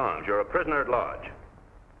Master at Arms. You're a prisoner at large.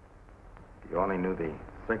 If you only knew the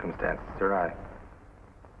circumstances, sir, I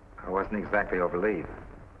wasn't exactly over leave.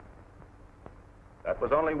 That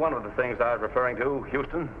was only one of the things I was referring to,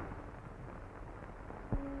 Houston.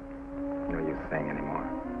 No use saying anymore.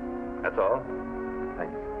 That's all.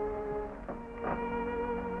 Thanks.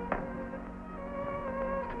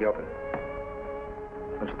 Mr. Gilpin,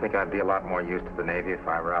 don't you think I'd be a lot more use to the Navy if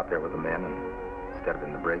I were out there with the men instead of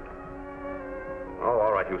in the brig? Oh,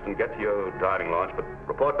 all right, Houston. Get to your diving launch, but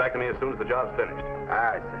report back to me as soon as the job's finished. All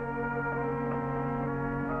right, sir.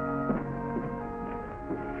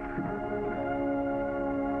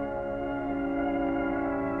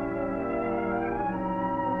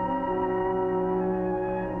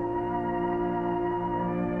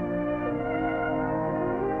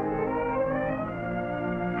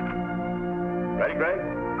 Ready, Greg?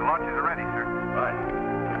 The launches are ready, sir. Right.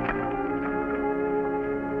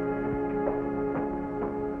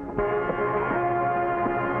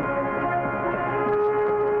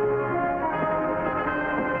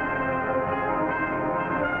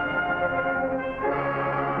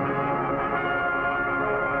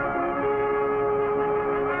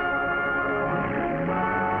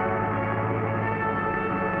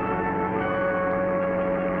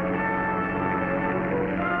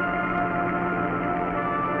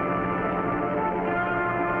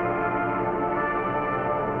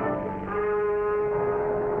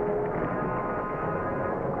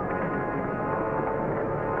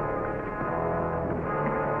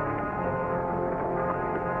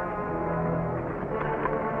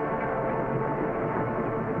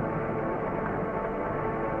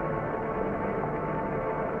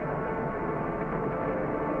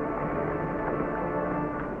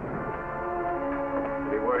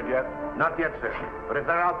 Yet? Not yet, sir. But if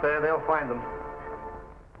they're out there, they'll find them.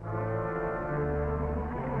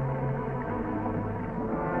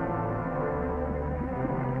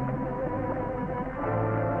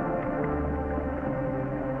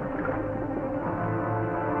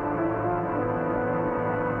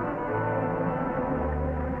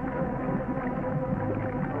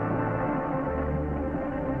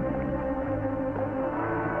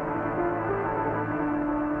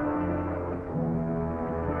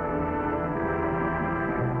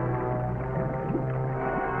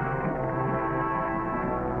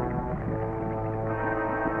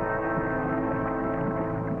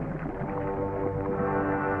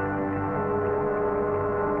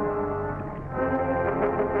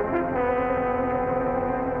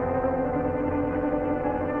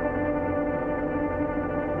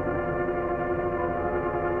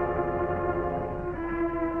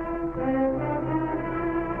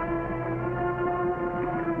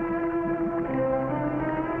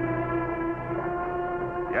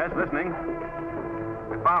 Yes, listening.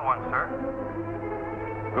 We found one, sir.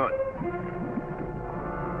 Good.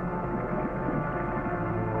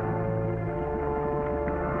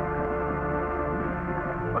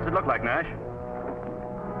 What's it look like, Nash?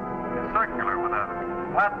 It's circular with a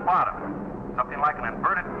flat bottom. Something like an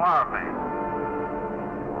inverted flower vase.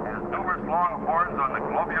 It has numerous long horns on the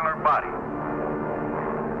globular body.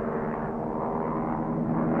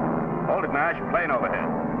 Hold it, Nash. Plane overhead.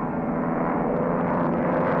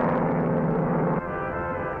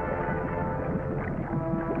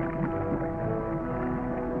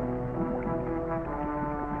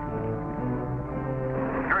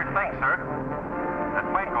 Curious thing, sir. That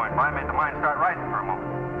plane going by made the mine start rising for a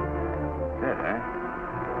moment. Did, eh?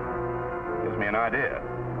 Gives me an idea.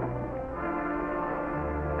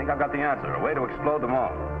 I think I've got the answer. A way to explode them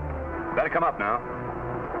all. Better come up now.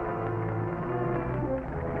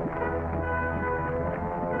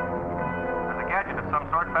 There's a gadget of some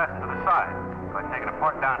sort fastened to the side. By taking it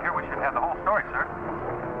apart down here, we should have the whole story, sir.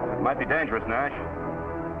 It might be dangerous, Nash.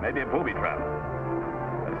 Maybe a booby trap.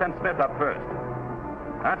 Let's send Smith up first.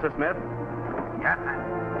 Answer, Smith. Yes, sir.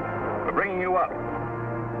 We're bringing you up.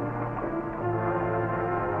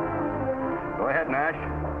 Go ahead, Nash.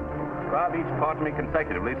 Describe each part to me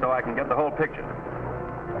consecutively so I can get the whole picture.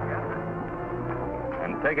 Yes, sir.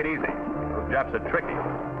 And take it easy. Those Japs are tricky.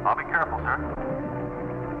 I'll be careful, sir.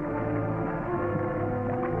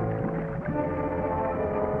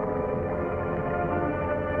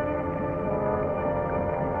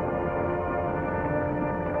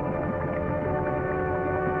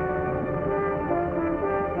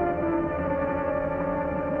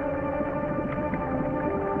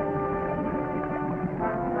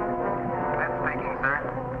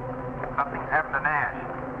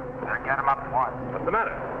 What's the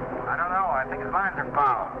matter? I don't know. I think his lines are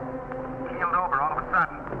foul. He keeled over all of a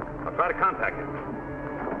sudden. I'll try to contact him.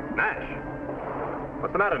 Nash!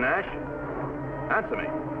 What's the matter, Nash? Answer me.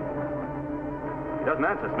 He doesn't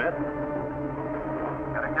answer, Smith.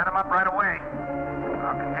 Gotta get him up right away.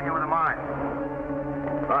 I'll continue with the mine.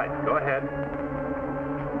 Right, go ahead.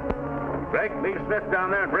 Greg, leave Smith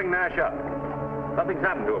down there and bring Nash up. Something's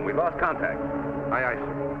happened to him. We've lost contact. Aye, aye,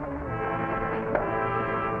 sir.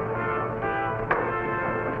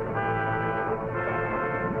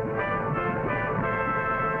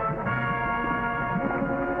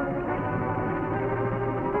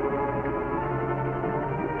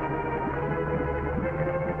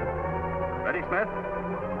 Ready, Smith?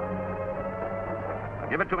 Now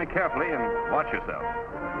give it to me carefully and watch yourself.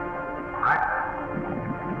 Right.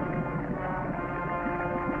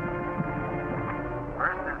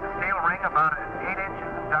 First, there's a steel ring about 8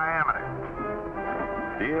 inches in diameter.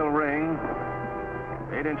 Steel ring,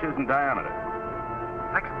 8 inches in diameter.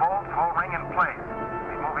 6 bolts hold ring in place.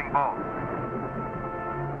 Removing bolts.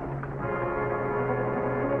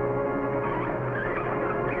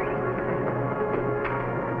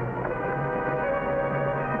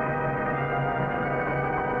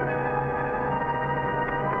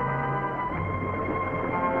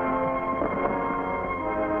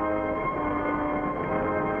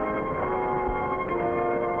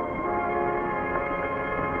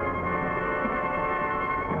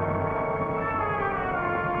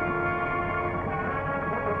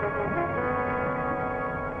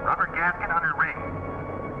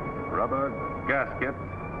 Gasket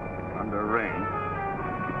under ring.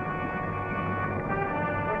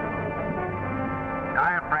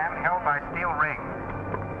 Diaphragm held by steel ring.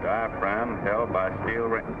 Diaphragm held by steel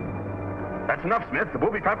ring. That's enough, Smith. The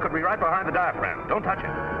booby trap could be right behind the diaphragm. Don't touch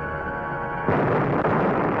it.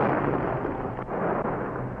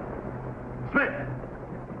 Smith!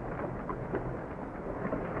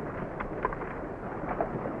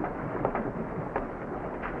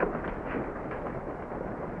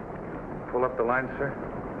 Pull up the line, sir.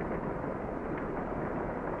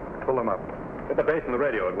 Pull them up. Get the base and the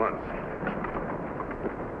radio at once.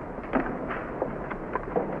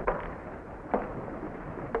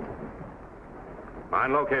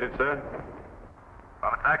 Mine located, sir.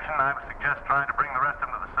 Well, it's action. I would suggest trying to bring the rest of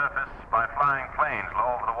them to the surface by flying planes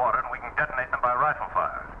low over the water, and we can detonate them by rifle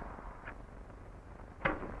fire.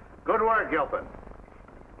 Good work, Gilpin.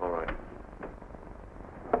 All right.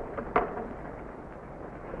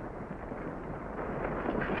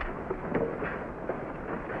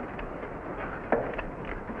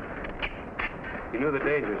 You knew the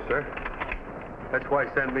dangers, sir. That's why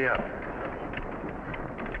he sent me up.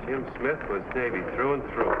 Jim Smith was Navy through and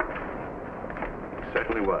through. He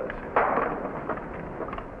certainly was.